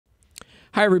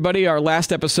Hi, everybody. Our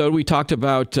last episode, we talked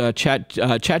about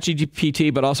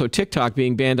ChatGPT, but also TikTok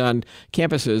being banned on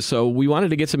campuses. So we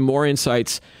wanted to get some more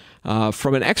insights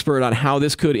from an expert on how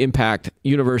this could impact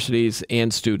universities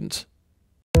and students.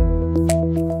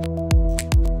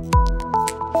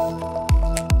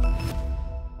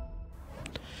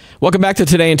 Welcome back to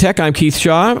Today in Tech. I'm Keith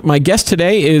Shaw. My guest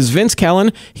today is Vince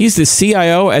Kellen. He's the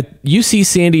CIO at UC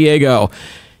San Diego.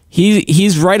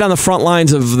 He's right on the front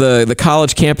lines of the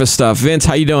college campus stuff. Vince,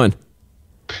 how you doing?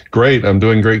 Great. I'm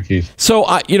doing great, Keith. So,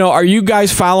 are you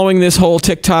guys following this whole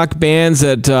TikTok bans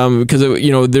that, because,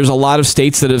 there's a lot of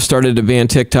states that have started to ban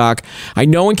TikTok. I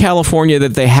know in California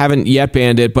that they haven't yet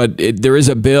banned it, but there is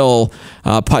a bill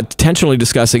potentially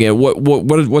discussing it.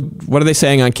 What are they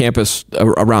saying on campus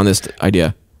around this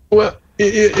idea? Well,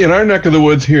 in our neck of the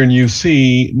woods here in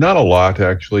UC, not a lot,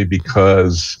 actually,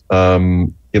 because,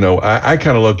 I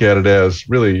kind of look at it as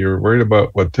really you're worried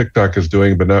about what TikTok is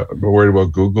doing, but not worried about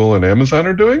what Google and Amazon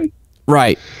are doing.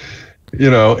 Right.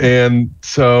 And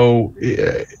so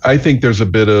I think there's a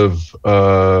bit of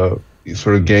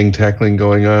sort of gang tackling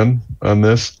going on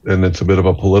this, and it's a bit of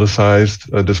a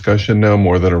politicized discussion now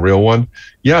more than a real one.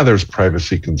 Yeah, there's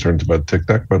privacy concerns about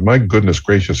TikTok, but my goodness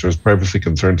gracious, there's privacy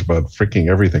concerns about freaking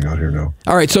everything out here now.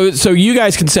 All right, so you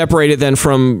guys can separate it then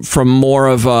from more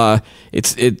of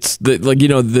it's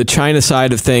the China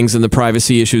side of things and the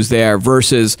privacy issues there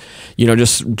versus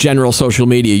just general social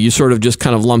media. You sort of just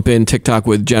kind of lump in TikTok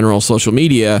with general social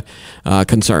media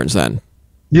concerns then.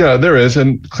 Yeah, there is.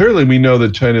 And clearly we know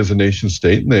that China is a nation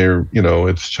state, and they're,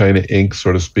 it's China Inc.,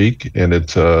 so to speak. And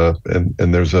it's and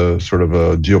there's a sort of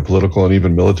a geopolitical and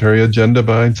even military agenda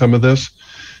behind some of this.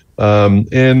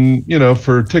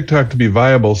 For TikTok to be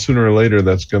viable sooner or later,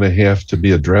 that's going to have to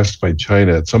be addressed by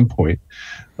China at some point.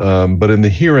 But in the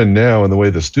here and now and the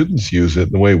way the students use it,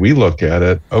 and the way we look at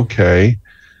it, okay,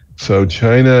 so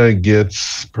China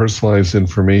gets personalized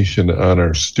information on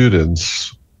our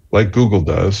students like Google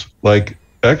does, like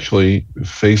actually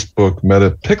Facebook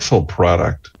Meta Pixel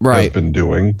product has been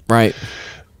doing. Right.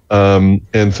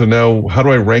 And so now how do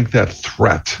I rank that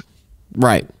threat?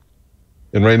 Right.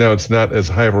 And right now it's not as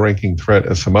high of a ranking threat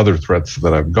as some other threats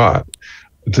that I've got.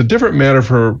 It's a different matter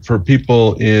for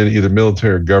people in either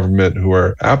military or government who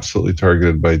are absolutely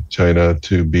targeted by China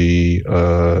to be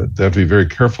they have to be very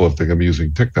careful if they're going to be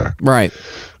using TikTok. Right.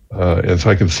 And so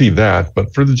I can see that.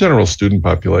 But for the general student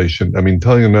population,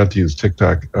 telling them not to use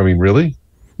TikTok, really?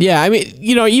 Yeah,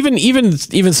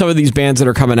 even some of these bans that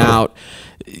are coming out,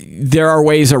 there are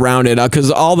ways around it because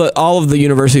all of the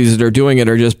universities that are doing it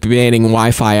are just banning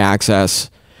Wi-Fi access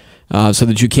so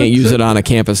that you can't use it on a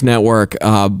campus network.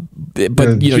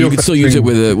 But you can still use it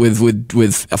with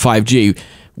a 5G.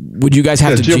 Would you guys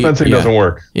have to? Geofencing doesn't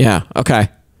work. Yeah. Okay.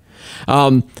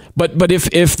 But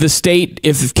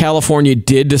if California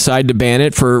did decide to ban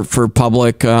it for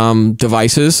public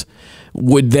devices,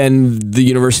 would then the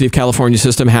University of California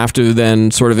system have to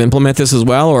then sort of implement this as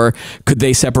well, or could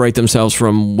they separate themselves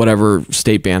from whatever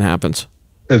state ban happens?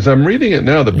 As I'm reading it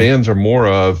now, the bans are more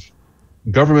of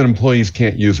government employees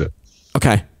can't use it.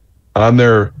 Okay. On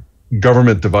their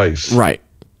government device. Right.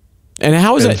 And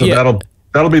how is that? So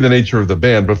that'll be the nature of the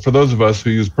ban. But for those of us who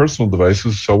use personal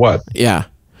devices, so what? Yeah.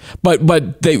 But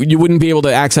you wouldn't be able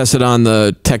to access it on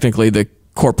technically the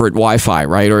corporate Wi-Fi,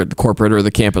 right? Or the corporate or the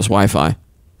campus Wi-Fi.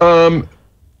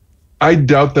 I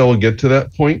doubt they'll get to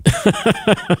that point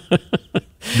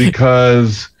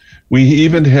because we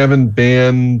even haven't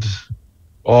banned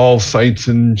all sites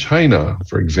in China,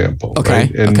 for example.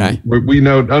 Okay. Right? And we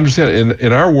know, understand,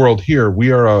 in our world here,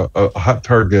 we are a hot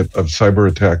target of cyber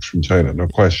attacks from China, no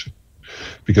question,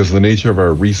 because of the nature of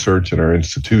our research and our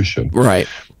institution. Right.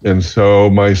 And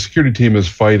so my security team is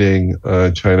fighting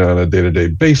China on a day-to-day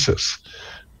basis.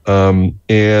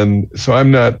 And so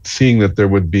I'm not seeing that there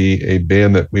would be a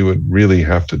ban that we would really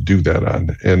have to do that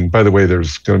on. And by the way,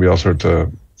 there's going to be all sorts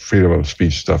of freedom of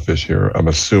speech stuff this year, I'm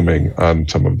assuming, on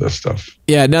some of this stuff.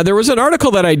 Yeah. Now, there was an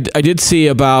article that I did see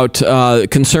about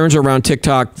concerns around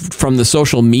TikTok from the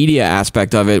social media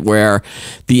aspect of it, where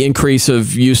the increase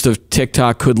of use of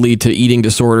TikTok could lead to eating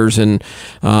disorders and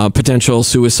potential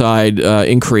suicide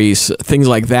increase, things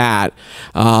like that.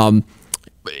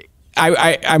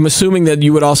 I'm assuming that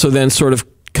you would also then sort of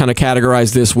kind of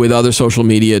categorize this with other social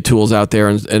media tools out there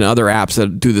and other apps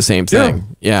that do the same thing.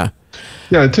 Yeah.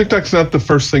 Yeah, TikTok's not the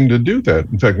first thing to do that.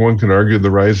 In fact, one can argue the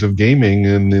rise of gaming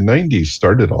in the 90s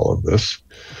started all of this,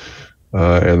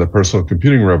 and the personal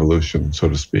computing revolution, so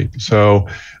to speak. So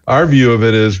our view of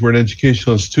it is we're an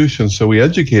educational institution, so we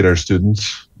educate our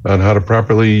students on how to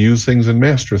properly use things and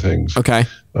master things. Okay.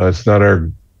 It's not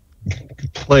our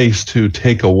place to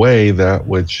take away that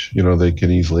which they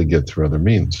can easily get through other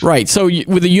means. Right. So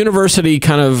with the university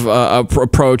kind of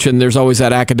approach, and there's always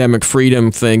that academic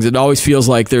freedom things, it always feels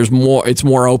like there's more. It's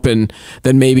more open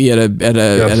than maybe at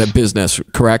a business.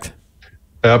 Correct.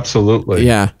 Absolutely.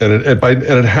 Yeah. And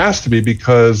it has to be,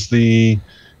 because think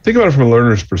about it from a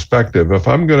learner's perspective. If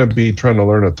I'm going to be trying to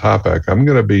learn a topic, I'm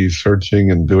going to be searching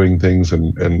and doing things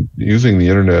and using the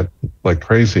internet like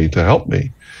crazy to help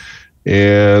me.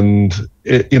 And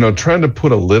trying to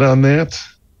put a lid on that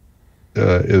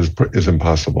is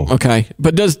impossible. Okay,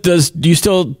 but does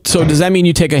that mean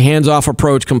you take a hands-off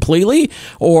approach completely,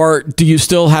 or do you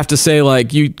still have to say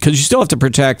because you still have to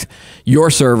protect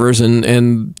your servers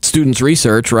and students'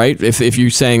 research, right? If you're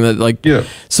saying that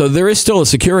so there is still a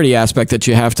security aspect that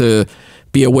you have to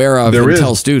be aware of and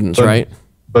tell students, right?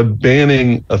 But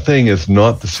banning a thing is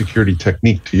not the security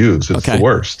technique to use. It's the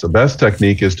worst. The best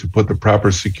technique is to put the proper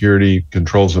security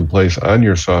controls in place on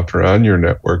your software, on your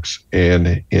networks,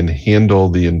 and handle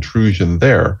the intrusion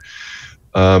there.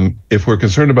 If we're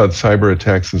concerned about cyber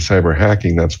attacks and cyber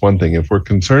hacking, that's one thing. If we're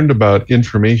concerned about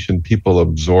information people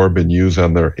absorb and use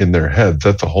in their heads,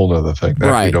 that's a whole other thing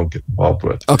that we don't get involved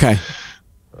with. Okay.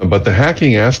 But the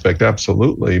hacking aspect,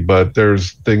 absolutely. But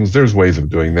there's ways of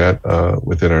doing that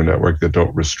within our network that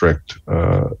don't restrict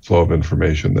flow of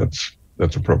information. That's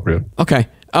appropriate. Okay.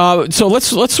 So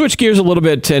let's switch gears a little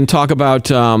bit and talk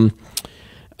about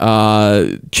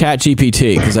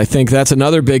ChatGPT, because I think that's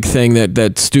another big thing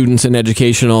that students and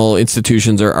educational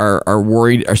institutions are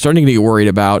starting to get worried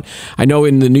about. I know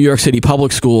in the New York City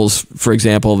public schools, for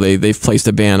example, they've placed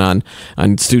a ban on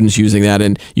students using that,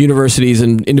 and universities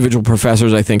and individual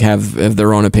professors, I think, have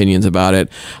their own opinions about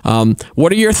it.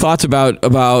 What are your thoughts about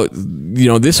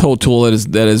this whole tool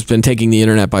that has been taking the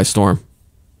internet by storm?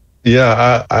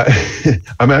 Yeah,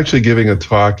 I'm actually giving a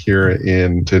talk here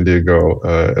in San Diego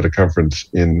at a conference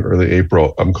in early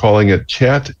April. I'm calling it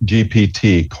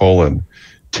ChatGPT: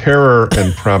 Terror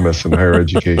and Promise in Higher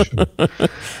Education. Talk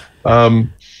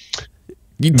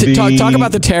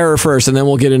about the terror first, and then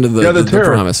we'll get into the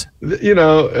promise.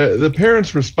 The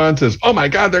parents' response is, "Oh my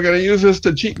God, they're going to use this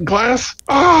to cheat in class!"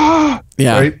 Ah,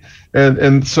 yeah, right.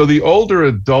 And so the older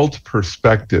adult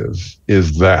perspective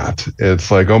is that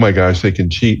it's like, oh my gosh, they can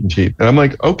cheat. And I'm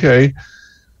like, okay,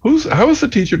 how is the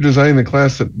teacher designing the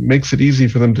class that makes it easy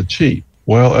for them to cheat?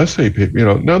 Well, essay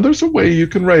paper, now there's a way you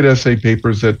can write essay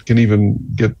papers that can even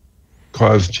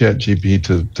cause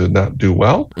ChatGPT to not do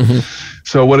well. Mm-hmm.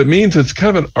 So what it means, it's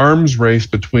kind of an arms race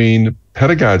between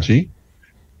pedagogy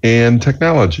and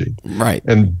technology. Right.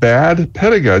 And bad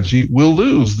pedagogy will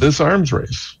lose this arms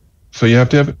race. So you have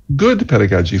to have good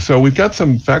pedagogy. So we've got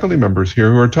some faculty members here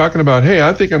who are talking about, hey,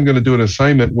 I think I'm going to do an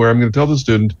assignment where I'm going to tell the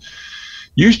student,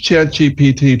 use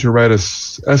ChatGPT to write an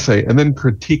essay and then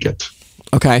critique it.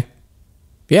 Okay.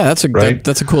 Yeah, that's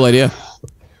a cool idea.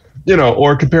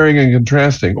 Or comparing and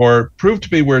contrasting, or prove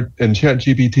to me where, and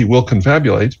ChatGPT will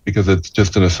confabulate because it's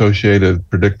just an associated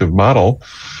predictive model.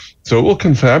 So it will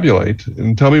confabulate,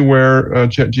 and tell me where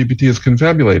ChatGPT is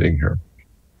confabulating here.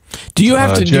 Do you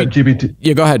have to ChatGPT?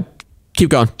 Yeah, go ahead.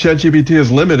 Keep going. ChatGPT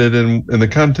is limited in the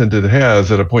content it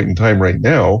has at a point in time right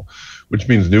now, which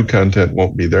means new content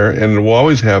won't be there. And it will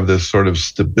always have this sort of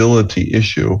stability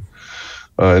issue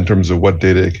in terms of what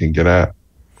data it can get at.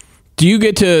 Do you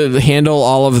get to handle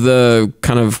all of the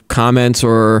kind of comments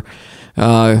or,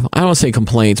 I don't want to say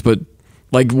complaints, but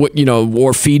like what,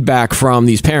 or feedback from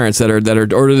these parents that are,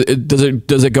 or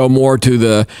does it go more to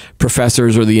the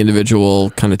professors or the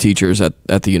individual kind of teachers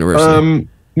at the university?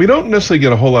 We don't necessarily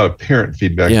get a whole lot of parent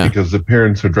feedback because the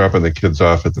parents are dropping the kids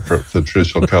off at the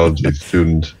traditional college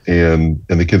student, and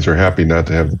the kids are happy not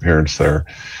to have the parents there.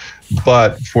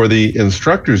 But for the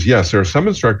instructors, yes, there are some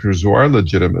instructors who are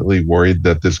legitimately worried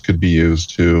that this could be used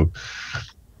to,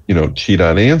 cheat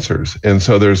on answers. And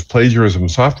so there's plagiarism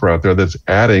software out there that's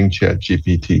adding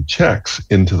ChatGPT checks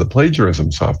into the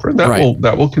plagiarism software.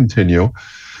 That will continue.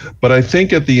 But I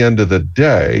think at the end of the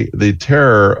day, the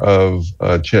terror of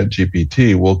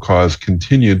ChatGPT will cause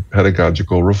continued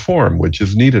pedagogical reform, which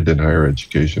is needed in higher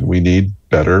education. We need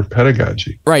better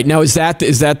pedagogy. Right. Now, is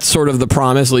that sort of the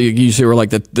promise? Like usually we're like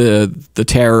the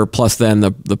terror plus then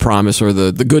the promise, or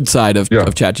the good side of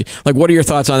ChatGPT. Like, what are your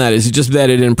thoughts on that? Is it just that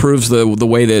it improves the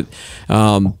way that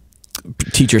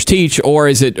teachers teach,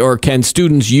 or can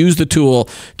students use the tool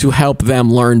to help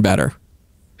them learn better?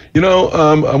 One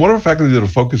of our faculty did a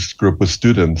focus group with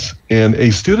students, and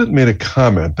a student made a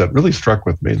comment that really struck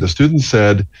with me. The student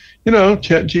said,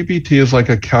 ChatGPT is like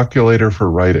a calculator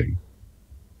for writing.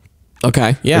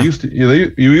 Okay, yeah.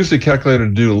 You used a calculator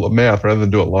to do math rather than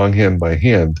do it longhand by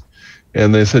hand.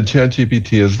 And they said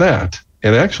ChatGPT is that.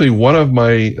 And actually, one of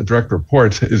my direct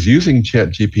reports is using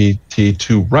ChatGPT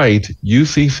to write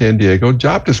UC San Diego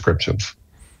job descriptions.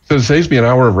 So it saves me an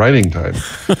hour of writing time.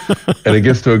 And it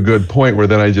gets to a good point where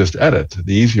then I just edit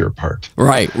the easier part.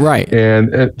 Right, right.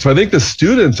 And so I think the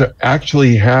students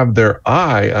actually have their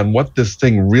eye on what this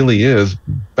thing really is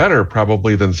better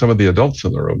probably than some of the adults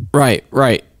in the room. Right,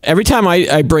 right. Every time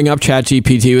I bring up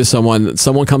ChatGPT with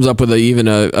someone comes up with even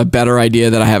a better idea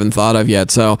that I haven't thought of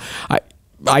yet. So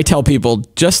I tell people,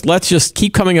 let's just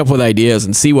keep coming up with ideas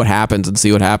and see what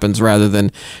happens rather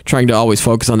than trying to always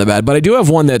focus on the bad. But I do have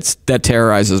one that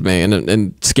terrorizes me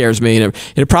and scares me, and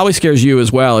it probably scares you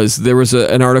as well. Is there was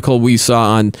an article we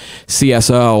saw on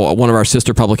CSO, one of our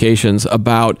sister publications,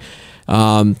 about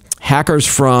hackers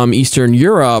from Eastern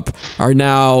Europe are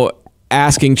now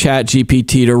asking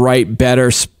ChatGPT to write better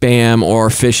spam or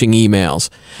phishing emails,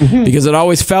 because it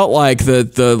always felt like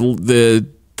the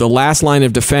last line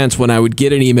of defense when I would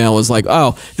get an email was like,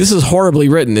 oh, this is horribly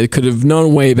written. It could have no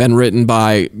way been written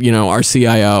by, our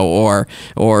CIO or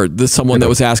someone that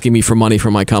was asking me for money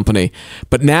from my company.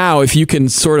 But now if you can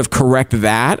sort of correct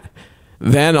that,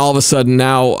 then all of a sudden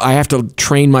now I have to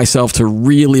train myself to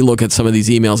really look at some of these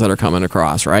emails that are coming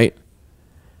across, right?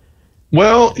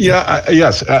 Well, yeah,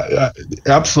 yes,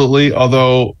 absolutely.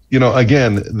 Although,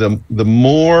 again, the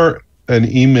more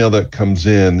an email that comes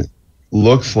in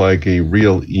looks like a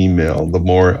real email, the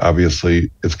more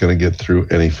obviously it's going to get through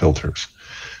any filters.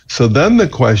 So then the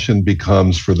question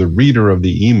becomes for the reader of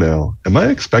the email, am I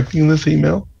expecting this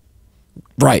email?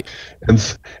 Right. And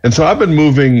so I've been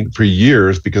moving for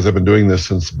years because I've been doing this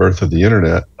since the birth of the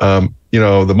internet.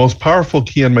 The most powerful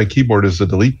key on my keyboard is the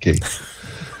delete key.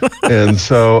 And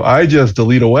so I just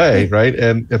delete away, right?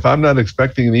 And if I'm not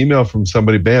expecting an email from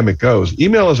somebody, bam, it goes.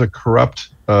 Email is a corrupt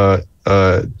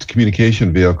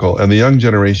communication vehicle, and the young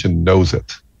generation knows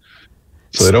it.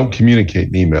 So they don't communicate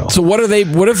in email. So what have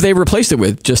they replaced it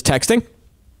with? Just texting?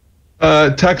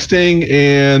 Texting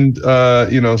and,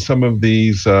 some of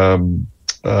these, like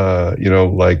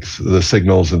the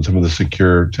signals and some of the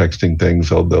secure texting things,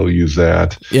 they'll use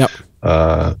that. Yep.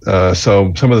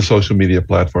 So some of the social media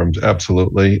platforms,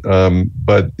 absolutely.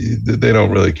 But they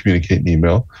don't really communicate in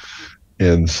email.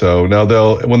 And so now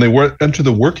when they enter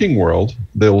the working world,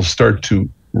 they'll start to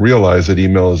realize that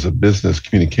email is a business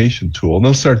communication tool, and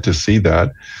they'll start to see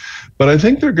that. But I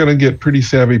think they're going to get pretty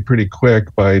savvy pretty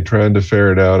quick by trying to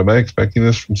ferret out, am I expecting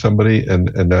this from somebody,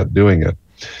 and not doing it.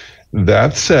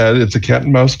 That said, it's a cat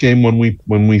and mouse game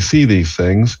when we see these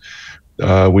things.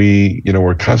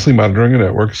 We're constantly monitoring a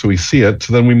network, so we see it.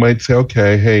 So then we might say,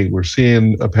 okay, hey, we're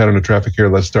seeing a pattern of traffic here.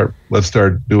 Let's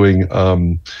start doing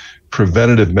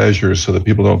preventative measures so that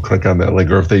people don't click on that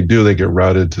link, or if they do, they get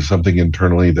routed to something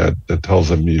internally that tells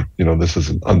them this is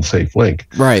an unsafe link.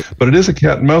 Right. But it is a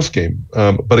cat and mouse game.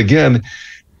 But again,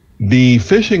 the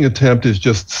phishing attempt is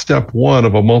just step one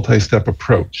of a multi-step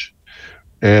approach.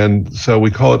 And so I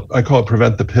call it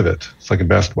prevent the pivot. It's like in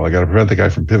basketball. I got to prevent the guy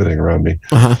from pivoting around me.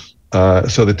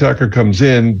 So the attacker comes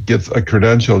in, gets a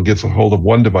credential, gets a hold of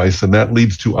one device, and that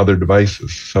leads to other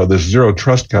devices. So this zero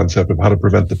trust concept of how to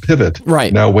prevent the pivot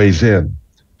now weighs in.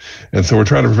 And so we're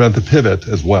trying to prevent the pivot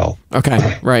as well.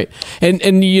 Okay, right.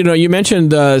 And you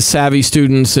mentioned savvy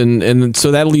students, and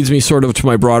so that leads me sort of to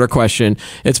my broader question.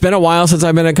 It's been a while since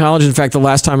I've been in college. In fact, the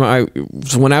last time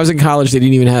when I was in college, they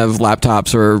didn't even have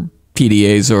laptops or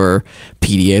PDAs or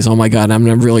PDAs. Oh my God, I'm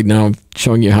really now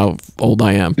showing you how old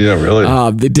I am. Yeah, really.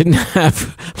 They didn't have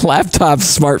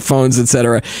laptops, smartphones,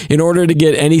 etc. In order to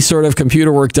get any sort of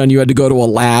computer work done, you had to go to a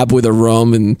lab with a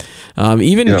room. And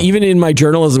even in my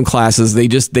journalism classes, they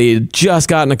had just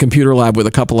gotten a computer lab with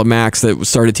a couple of Macs that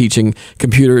started teaching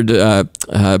computer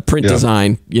print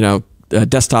design,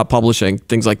 desktop publishing,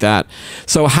 things like that.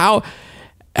 So how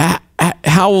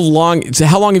long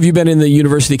have you been in the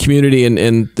university community,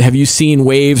 and have you seen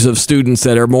waves of students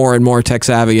that are more and more tech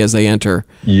savvy as they enter?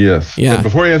 Yes. Yeah. But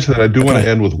before I answer that, I do want to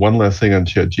end with one last thing on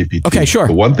ChatGPT. Okay, sure.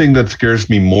 The one thing that scares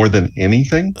me more than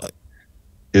anything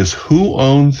is who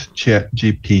owns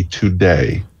ChatGPT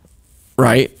today.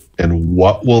 Right. And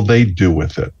what will they do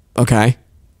with it? Okay.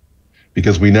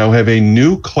 Because we now have a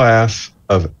new class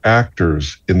of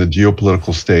actors in the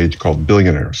geopolitical stage called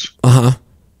billionaires.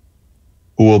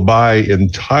 Who will buy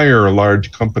entire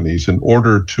large companies in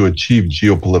order to achieve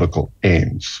geopolitical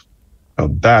aims. Now,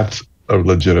 that's a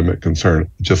legitimate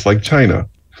concern, just like China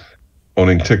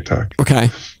owning TikTok. Okay.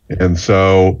 And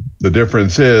so the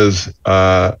difference is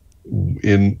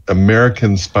in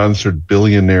American-sponsored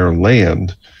billionaire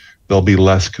land, there'll be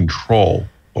less control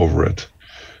over it.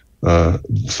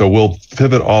 So we'll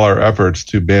pivot all our efforts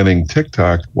to banning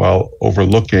TikTok while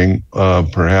overlooking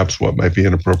perhaps what might be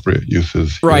inappropriate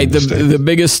uses. Right. The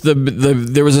biggest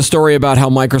there was a story about how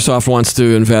Microsoft wants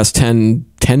to invest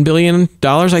 $10 billion,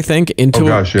 I think, into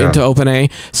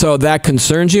OpenAI. So that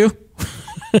concerns you,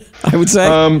 I would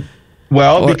say.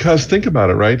 Because think about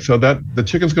it, right? So that the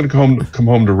chicken's going to come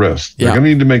home to roost. They're going to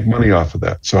need to make money off of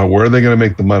that. So where are they going to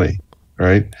make the money,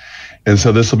 right? And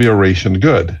so this will be a ration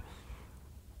good.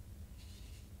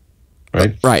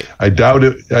 Right. I doubt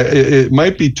it. It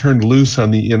might be turned loose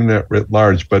on the internet writ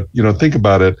large, but think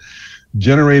about it.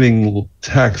 Generating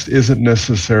text isn't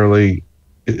necessarily,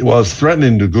 it's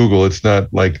threatening to Google. It's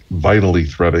not like vitally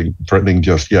threatening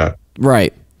just yet.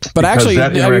 Right. But because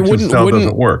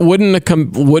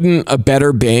wouldn't a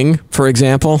better Bing, for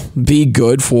example, be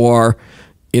good for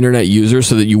internet users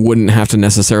so that you wouldn't have to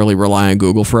necessarily rely on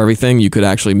Google for everything? You could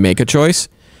actually make a choice.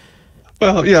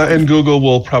 Well, yeah, and Google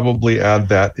will probably add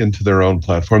that into their own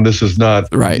platform. This is not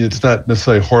right. It's not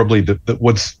necessarily horribly.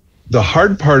 What's the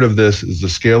hard part of this is the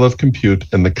scale of compute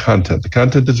and the content. The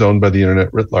content is owned by the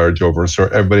internet writ large so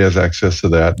everybody has access to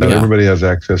that. Not everybody has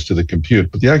access to the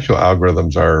compute, but the actual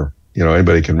algorithms are,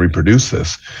 anybody can reproduce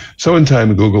this. So in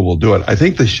time, Google will do it. I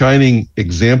think the shining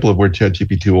example of where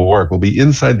ChatGPT will work will be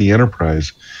inside the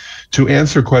enterprise to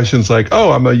answer questions like,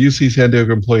 oh, I'm a UC San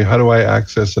Diego employee. How do I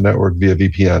access the network via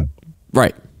VPN?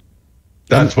 Right.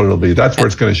 That's what it'll be. That's where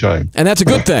it's going to shine. And that's a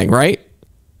good thing, right?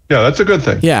 Yeah, that's a good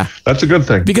thing. Yeah. That's a good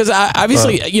thing. Because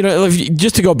obviously,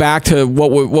 just to go back to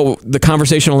what the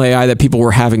conversational AI that people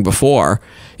were having before,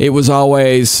 it was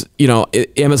always,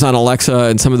 Amazon Alexa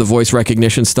and some of the voice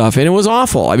recognition stuff, and it was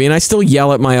awful. I mean, I still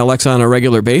yell at my Alexa on a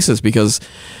regular basis because,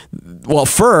 well,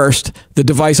 first, the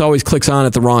device always clicks on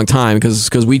at the wrong time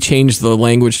because we changed the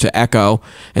language to Echo,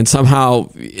 and somehow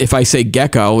if I say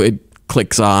gecko, it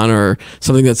clicks on or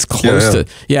something that's close to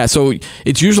so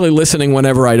it's usually listening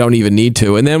whenever I don't even need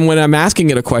to, and then when I'm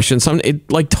asking it a question,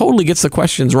 it like totally gets the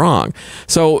questions wrong.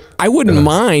 So I wouldn't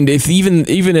mind if even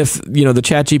if the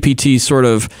ChatGPT sort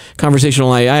of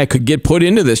conversational AI could get put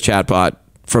into this chatbot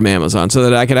from Amazon so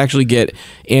that I could actually get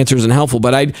answers and helpful.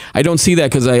 But I don't see that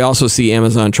because I also see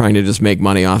Amazon trying to just make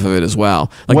money off of it as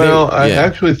well. I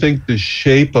actually think the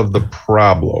shape of the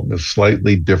problem is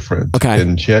slightly different. Okay.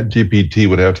 And ChatGPT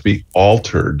would have to be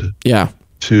altered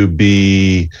to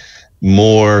be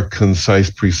more concise,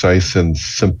 precise, and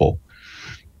simple.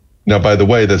 Now, by the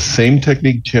way, the same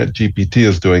technique ChatGPT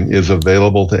is doing is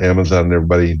available to Amazon and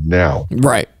everybody now.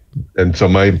 Right. And so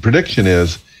my prediction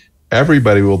is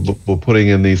everybody will putting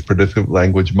in these predictive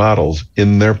language models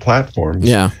in their platforms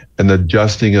and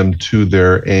adjusting them to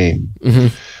their aim.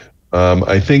 Mm-hmm.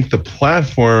 I think the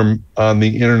platform on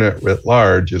the internet writ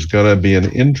large is going to be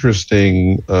an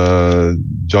interesting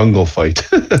jungle fight.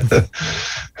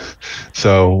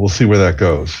 So we'll see where that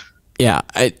goes. Yeah.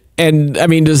 And I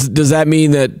mean, does that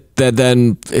mean that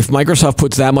then if Microsoft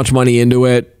puts that much money into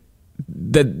it,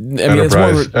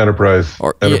 enterprise.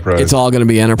 It's all going to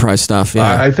be enterprise stuff.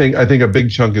 Yeah, I think a big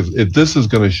chunk this is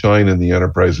going to shine in the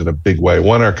enterprise in a big way.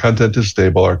 One, our content is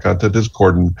stable. Our content is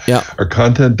cordoned. Yeah. Our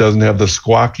content doesn't have the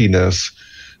squawkiness,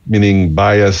 meaning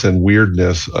bias and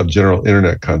weirdness of general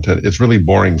internet content. It's really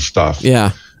boring stuff.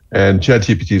 Yeah. And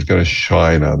ChatGPT is going to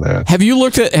shine on that. Have you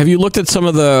looked at some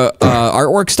of the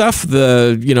artwork stuff?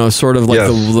 The sort of like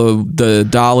the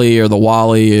Dolly or the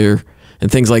Wally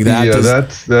and things like that.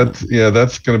 Yeah,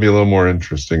 that's going to be a little more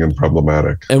interesting and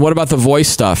problematic. And what about the voice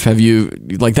stuff?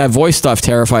 That voice stuff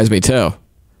terrifies me too.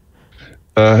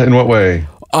 In what way?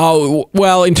 Oh,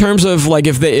 well, in terms of like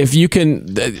if you can,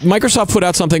 Microsoft put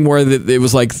out something where it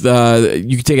was like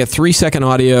you could take a 3-second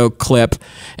audio clip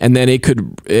and then it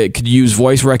could use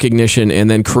voice recognition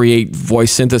and then create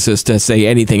voice synthesis to say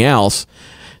anything else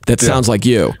that sounds like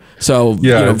you. So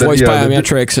voice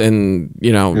biometrics and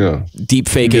deep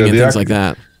faking and things like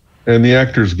that. And the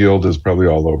Actors Guild is probably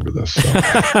all over this. So.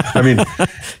 I mean,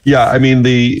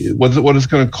 what it's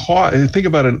going to cost. Think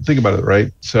about it,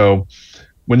 right? So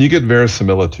when you get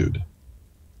verisimilitude,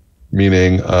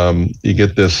 meaning you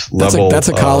get this level. That's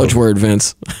a college word,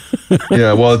 Vince.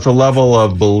 Well, it's a level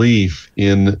of belief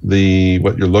in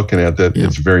what you're looking at that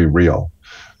it's very real,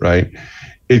 right?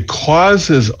 It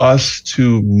causes us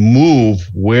to move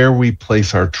where we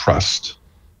place our trust,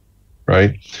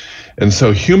 right? And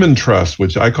so human trust,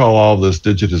 which I call all this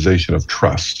digitization of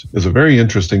trust, is a very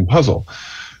interesting puzzle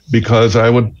because I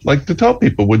would like to tell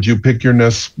people, would you pick your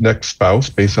next spouse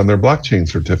based on their blockchain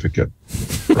certificate?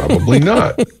 Probably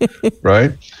not,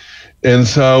 right? And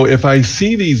so if I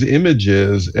see these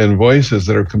images and voices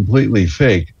that are completely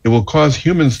fake, it will cause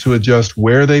humans to adjust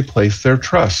where they place their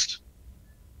trust.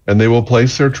 and they will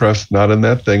place their trust not in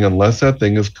that thing unless that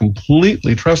thing is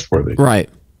completely trustworthy. Right.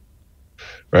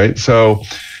 Right. So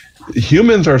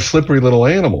humans are slippery little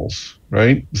animals,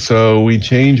 right? So we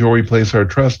change or we place our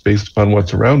trust based upon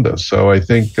what's around us. So I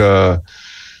think,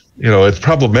 it's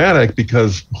problematic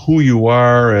because who you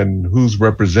are and who's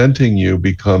representing you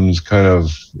becomes kind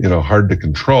of, hard to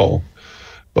control.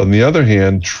 But on the other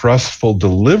hand, trustful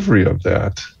delivery of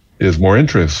that is more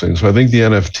interesting. So I think the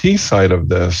NFT side of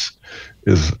this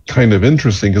is kind of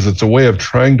interesting because it's a way of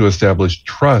trying to establish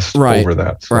trust over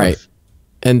that stuff. Right.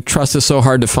 And trust is so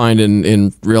hard to find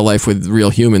in real life with real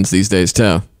humans these days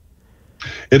too.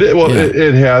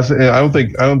 It has. I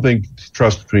don't think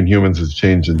trust between humans has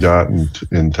changed a jot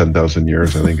in 10,000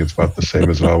 years. I think it's about the same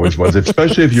as it always was,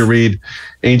 especially if you read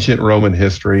ancient Roman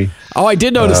history. Oh, I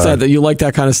did notice that you like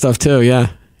that kind of stuff too.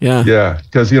 Yeah. Yeah,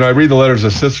 because I read the letters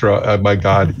of Cicero. My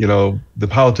God, the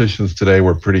politicians today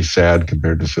were pretty sad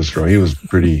compared to Cicero. He was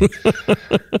pretty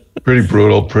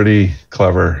brutal, pretty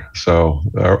clever. So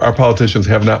our politicians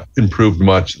have not improved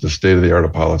much the state of the art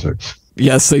of politics.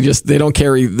 Yes, they don't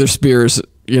carry their spears,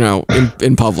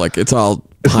 in public. It's all.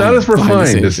 It's not as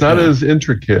refined. It's not as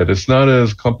intricate. It's not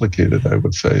as complicated. I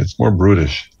would say it's more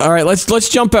brutish. All right, let's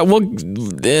jump back. Let's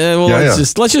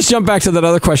just jump back to that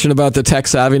other question about the tech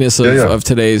savviness of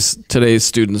today's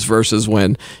students versus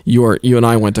when you and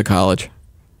I went to college.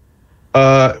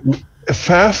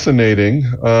 Fascinating.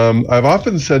 I've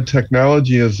often said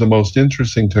technology is the most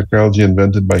interesting technology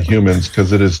invented by humans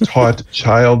because it is taught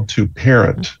child to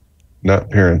parent,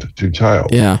 not parent to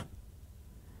child. Yeah.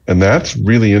 And that's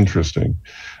really interesting.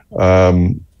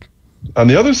 On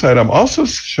the other side, I'm also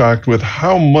shocked with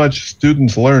how much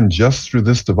students learn just through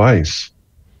this device.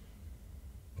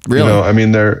 Really?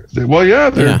 They're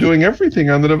doing everything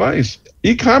on the device.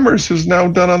 E-commerce is now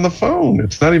done on the phone.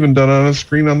 It's not even done on a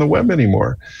screen on the web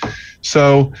anymore.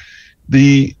 So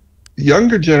the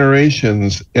younger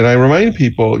generations, and I remind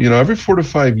people, every 4 to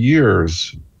 5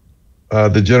 years,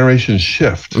 the generations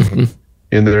shift.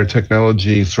 In their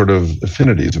technology sort of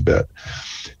affinities a bit.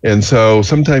 And so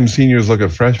sometimes seniors look at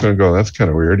freshmen and go, that's kind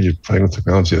of weird. You're playing with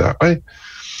technology that way.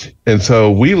 And so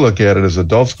we look at it as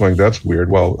adults going, that's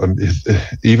weird. Well,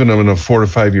 even in a 4 to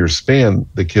 5 year span,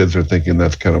 the kids are thinking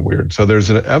that's kind of weird. So there's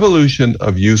an evolution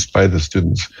of use by the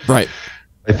students. Right.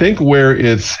 I think where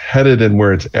it's headed and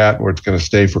where it's at, where it's going to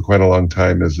stay for quite a long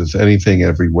time is this anything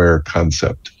everywhere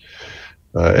concept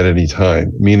at any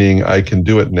time, meaning I can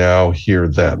do it now, here,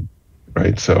 then.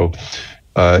 Right. So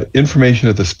information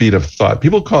at the speed of thought.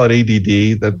 People call it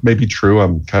ADD. That may be true.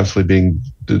 I'm constantly being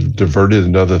diverted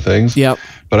into other things. Yep.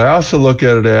 But I also look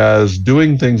at it as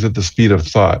doing things at the speed of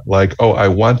thought. Like, I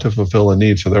want to fulfill a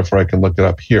need, so therefore I can look it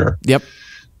up here. Yep.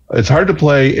 It's hard to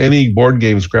play any board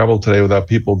game Scrabble today without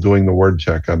people doing the word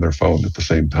check on their phone at the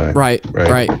same time. Right.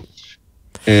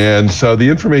 And so the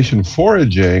information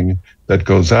foraging that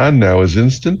goes on now is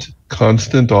instant,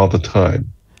 constant, all the time.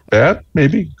 Bad,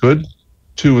 maybe. Good,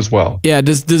 too, as well. Yeah.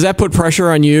 Does that put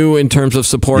pressure on you in terms of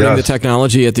supporting the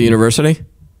technology at the university?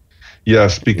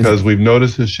 Yes, because we've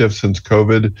noticed a shift since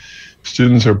COVID.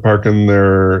 Students are parking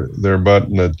their butt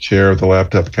in a chair with a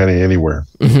laptop kind of anywhere.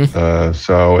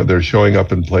 So they're showing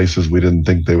up in places we didn't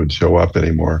think they would show up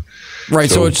anymore.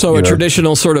 Right. So a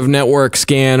traditional sort of network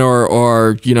scan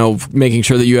or making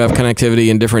sure that you have connectivity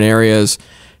in different areas,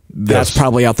 that's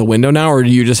probably out the window now, or do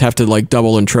you just have to like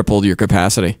double and triple your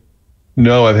capacity?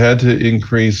 No, I've had to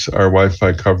increase our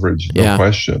Wi-Fi coverage, no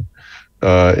question,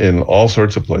 in all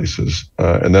sorts of places.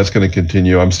 And that's going to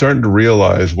continue. I'm starting to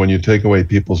realize when you take away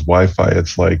people's Wi-Fi,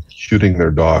 it's like shooting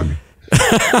their dog.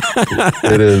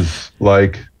 It is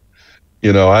like,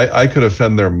 I could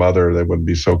offend their mother. They wouldn't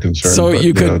be so concerned. So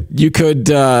you don't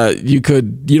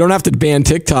have to ban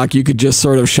TikTok. You could just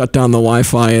sort of shut down the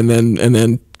Wi-Fi and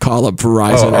then call up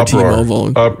Verizon or T-Mobile.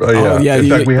 In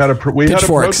fact, we had a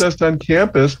protest on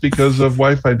campus because of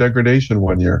Wi-Fi degradation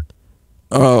one year.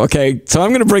 Oh, okay. So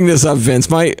I'm going to bring this up, Vince.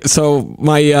 My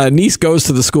niece goes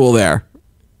to the school there.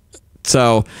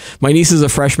 So my niece is a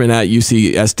freshman at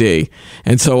UCSD.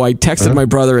 And so I texted my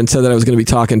brother and said that I was going to be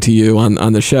talking to you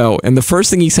on the show. And the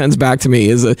first thing he sends back to me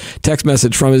is a text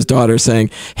message from his daughter saying,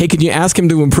 hey, can you ask him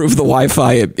to improve the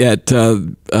Wi-Fi at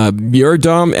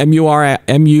Muir-Dom,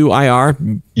 M-U-I-R?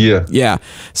 Yeah. Yeah.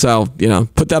 So,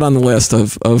 put that on the list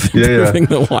of improving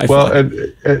the Wi-Fi. Well,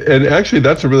 and actually,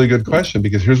 that's a really good question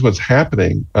because here's what's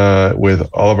happening with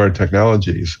all of our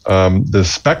technologies. The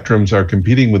spectrums are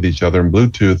competing with each other, and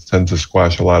Bluetooth tends to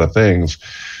squash a lot of things.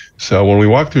 So when we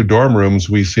walk through dorm rooms,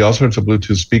 we see all sorts of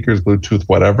Bluetooth speakers, Bluetooth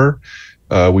whatever.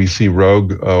 We see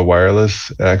rogue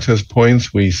wireless access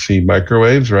points. We see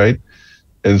microwaves, right?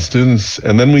 and students,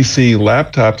 and then we see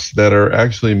laptops that are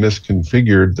actually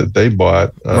misconfigured that they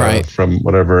bought from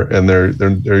whatever, and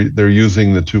they're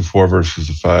using the 2.4 versus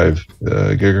the 5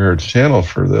 gigahertz channel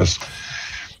for this.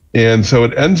 And so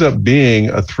it ends up being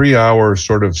a 3-hour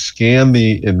sort of scan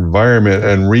the environment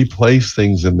and replace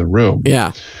things in the room.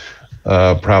 Yeah.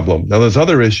 Problem. Now, there's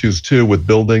other issues too with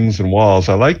buildings and walls.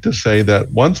 I like to say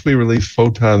that once we release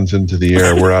photons into the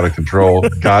air, we're out of control.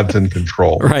 God's in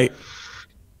control. Right.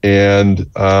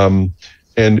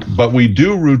 But we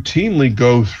do routinely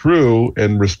go through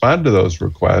and respond to those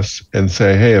requests and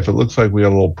say, hey, if it looks like we got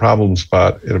a little problem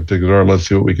spot in a particular room, let's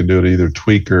see what we can do to either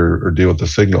tweak or deal with the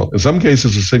signal. In some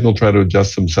cases, the signal try to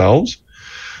adjust themselves.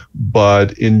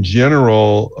 But in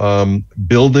general,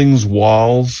 buildings,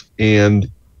 walls, and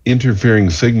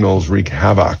interfering signals wreak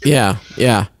havoc. Yeah,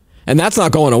 yeah. And that's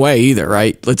not going away either,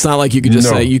 right? It's not like you could just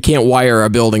say you can't wire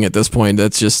a building at this point.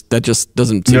 That just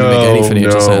doesn't seem to make any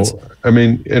financial sense. I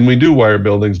mean, and we do wire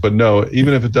buildings, but no,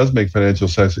 even if it does make financial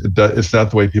sense, it's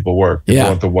not the way people work. People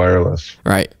want the wireless.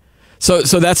 Right. So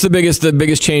that's the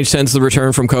biggest change since the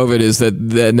return from COVID is that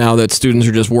now that students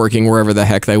are just working wherever the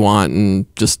heck they want and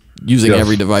just using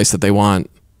every device that they want.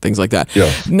 Things like that.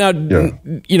 Yeah. Now,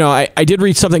 you know, I did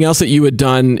read something else that you had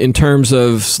done in terms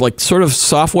of like sort of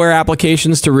software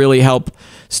applications to really help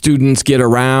students get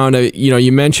around. You know,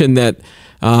 you mentioned that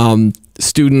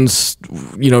students,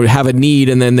 you know, have a need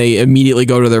and then they immediately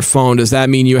go to their phone. Does that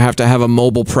mean you have to have a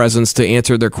mobile presence to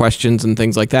answer their questions and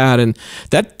things like that? And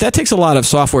that takes a lot of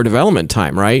software development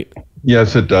time, right?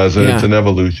 Yes, it does. And it's an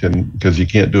evolution because you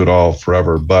can't do it all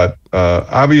forever. But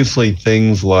obviously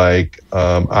things like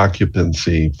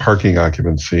occupancy, parking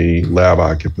occupancy, lab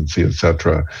occupancy, et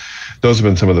cetera, those have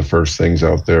been some of the first things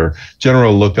out there.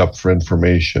 General lookup for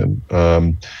information.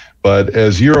 But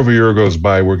as year over year goes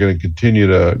by, we're going to continue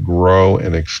to grow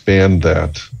and expand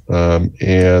that.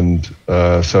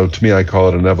 So to me, I call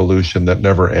it an evolution that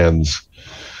never ends.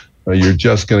 You're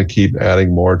just going to keep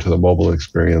adding more to the mobile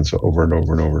experience over and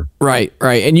over and over. Right,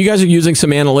 right. And you guys are using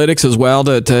some analytics as well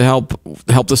to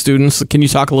help the students. Can you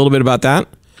talk a little bit about that?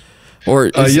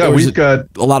 We've got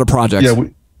a lot of projects. Yeah,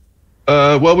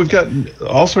 we've got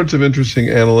all sorts of interesting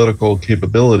analytical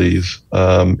capabilities,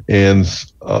 and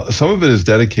some of it is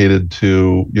dedicated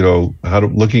to, you know,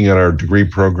 looking at our degree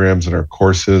programs and our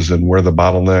courses and where the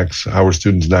bottlenecks, how are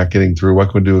students not getting through, what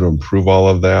can we do to improve all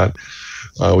of that.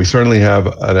 We certainly have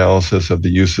analysis of the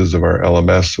uses of our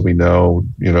LMS, so we know,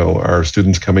 you know, are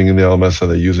students coming in the LMS, are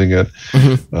they using it?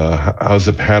 Mm-hmm. How's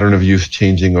the pattern of use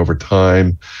changing over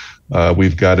time?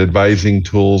 We've got advising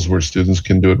tools where students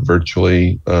can do it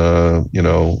virtually, you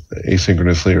know,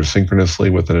 asynchronously or synchronously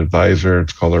with an advisor.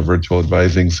 It's called our Virtual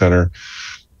Advising Center.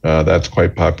 That's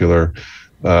quite popular.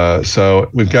 So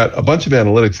we've got a bunch of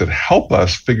analytics that help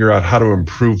us figure out how to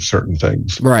improve certain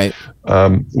things. Right.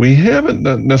 We haven't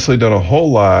necessarily done a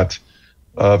whole lot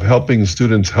of helping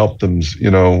students help them,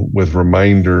 you know, with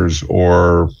reminders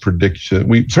or prediction.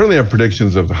 We certainly have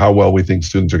predictions of how well we think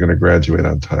students are going to graduate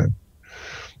on time.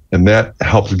 And that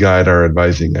helps guide our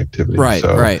advising activities. Right,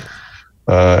 right.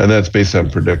 And that's based on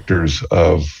predictors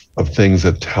of things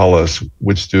that tell us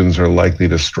which students are likely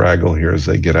to straggle here as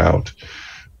they get out.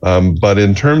 But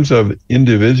in terms of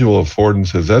individual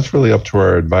affordances, that's really up to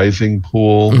our advising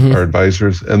pool, our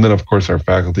advisors, and then, of course, our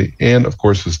faculty, and, of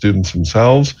course, the students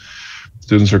themselves.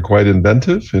 Students are quite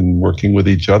inventive in working with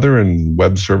each other and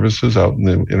web services out in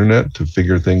the internet to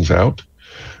figure things out.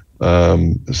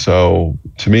 So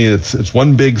to me, it's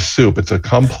one big soup. It's a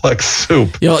complex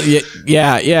soup.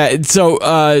 Yeah. So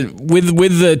with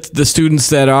the students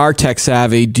that are tech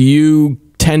savvy, do you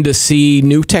tend to see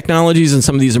new technologies and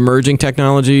some of these emerging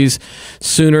technologies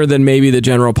sooner than maybe the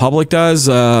general public does?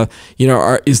 You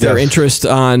know, is there interest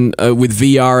on with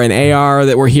VR and AR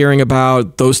that we're hearing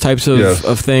about, those types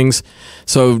of things?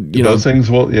 So you know,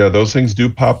 those things do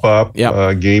pop up.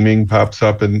 Gaming pops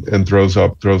up and throws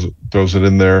it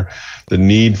in there. The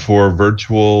need for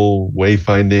virtual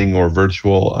wayfinding or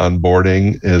virtual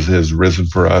onboarding has risen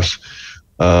for us.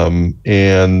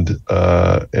 And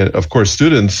of course,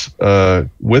 students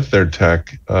with their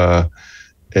tech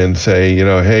and say, you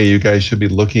know, hey, you guys should be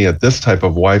looking at this type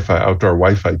of outdoor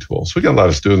Wi-Fi tool. So we get a lot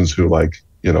of students who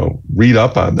read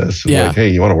up on this and like, hey,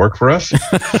 you want to work for us?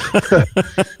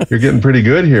 You're getting pretty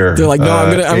good here. They're like,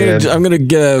 no, I'm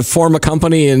gonna form a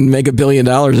company and make $1 billion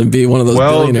and be one of those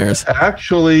billionaires.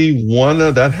 Actually, one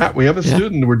of that we have a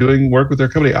student. We're doing work with their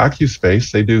company,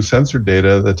 OcuSpace. They do sensor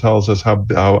data that tells us how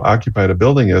occupied a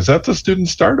building is. That's a student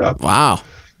startup. Wow,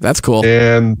 that's cool.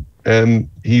 And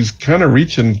he's kind of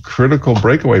reaching critical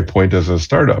breakaway point as a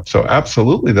startup. So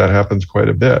absolutely, that happens quite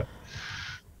a bit.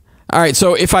 All right,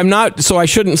 so if I'm not, I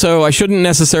shouldn't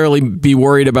necessarily be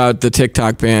worried about the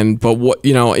TikTok ban. But what,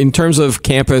 in terms of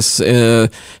campus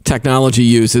technology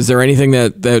use, is there anything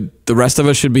that the rest of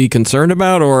us should be concerned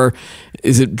about, or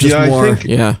is it just more?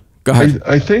 Go ahead.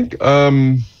 I think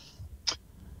the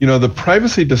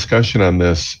privacy discussion on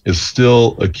this is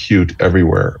still acute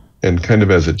everywhere, and kind of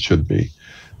as it should be.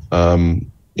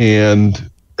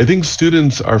 And I think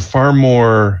students are far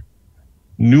more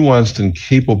nuanced and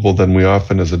capable than we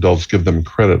often as adults give them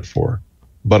credit for.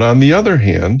 But on the other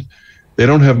hand, they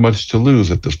don't have much to lose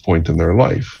at this point in their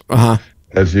life.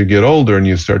 As you get older and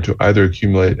you start to either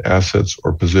accumulate assets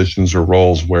or positions or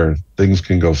roles where things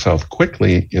can go south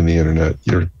quickly in the internet,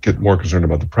 you get more concerned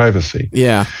about the privacy.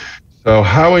 Yeah. So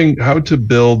how to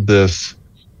build this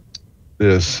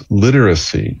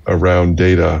literacy around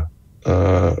data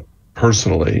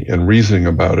personally and reasoning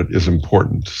about it is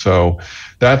important. So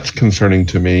that's concerning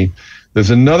to me. There's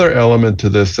another element to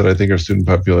this that I think our student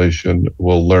population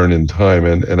will learn in time,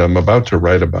 and I'm about to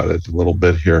write about it a little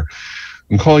bit here.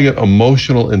 I'm calling it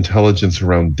emotional intelligence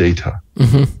around data.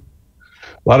 A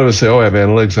lot of us say, I have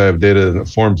analytics, I have data that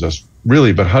informs us.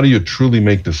 Really, but how do you truly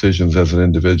make decisions as an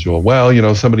individual?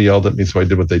 Well, somebody yelled at me, so I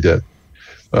did what they did.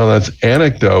 Well, that's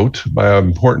anecdote by an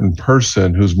important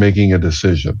person who's making a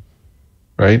decision.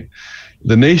 Right?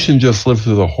 The nation just lived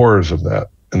through the horrors of that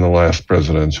in the last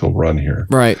presidential run here.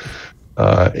 Right.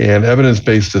 And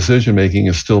evidence-based decision-making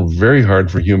is still very hard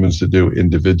for humans to do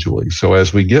individually. So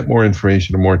as we get more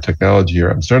information and more technology here,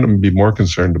 I'm starting to be more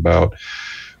concerned about,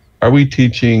 are we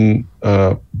teaching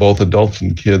both adults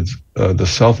and kids the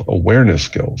self-awareness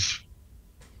skills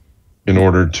in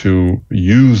order to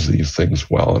use these things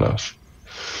well enough?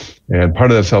 And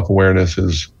part of that self-awareness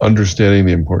is understanding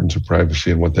the importance of privacy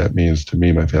and what that means to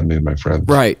me, my family, and my friends.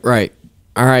 Right.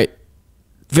 All right.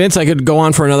 Vince, I could go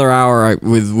on for another hour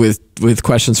with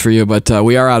questions for you, but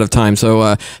we are out of time.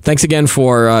 So thanks again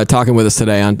for talking with us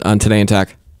today on Today in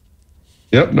Tech.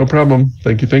 Yep, no problem.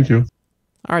 Thank you.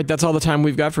 All right, that's all the time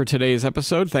we've got for today's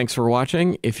episode. Thanks for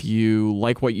watching. If you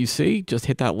like what you see, just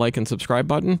hit that like and subscribe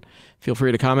button. Feel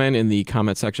free to comment in the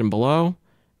comment section below,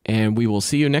 and we will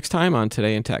see you next time on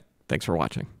Today in Tech. Thanks for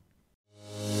watching.